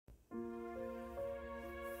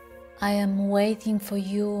I am waiting for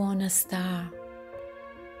you on a star.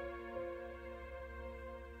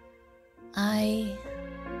 I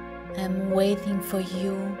am waiting for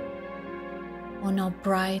you on a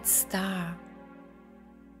bright star.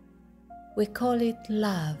 We call it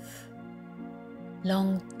love,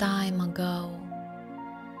 long time ago.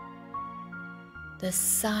 The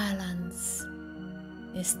silence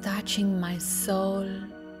is touching my soul.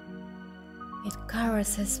 It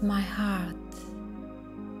caresses my heart,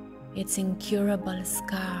 its incurable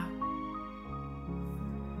scar.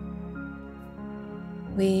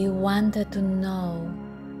 We wanted to know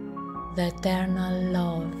the eternal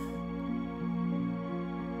love.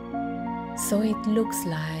 So it looks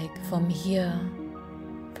like from here,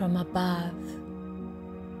 from above.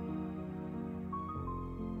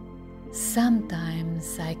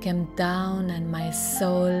 Sometimes I come down and my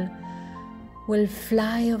soul will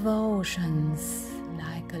fly over oceans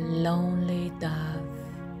like a lonely dove.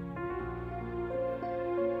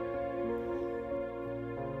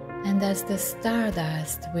 And as the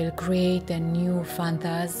stardust will create a new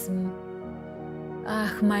phantasm,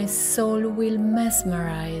 my soul will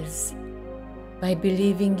mesmerize by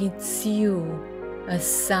believing it's you, a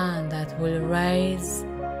sun that will rise,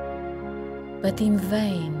 but in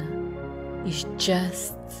vain. Is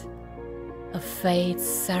just a fate's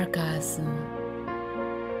sarcasm.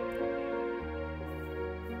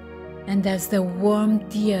 And as the warm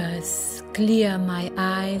tears clear my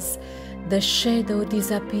eyes, the shadow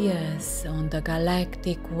disappears on the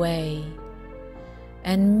galactic way,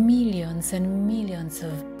 and millions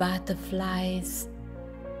of butterflies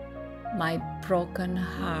my broken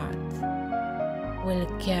heart will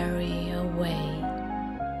carry away.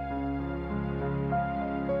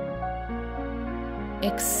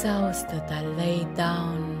 Exhausted, I lay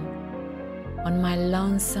down on my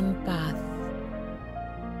lonesome path.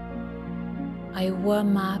 I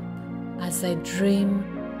warm up as I dream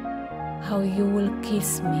how you will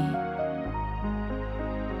kiss me.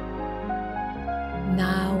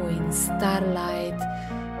 Now in starlight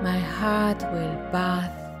my heart will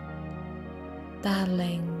bath.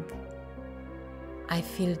 Darling, I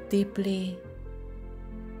feel deeply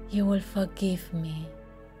you will forgive me.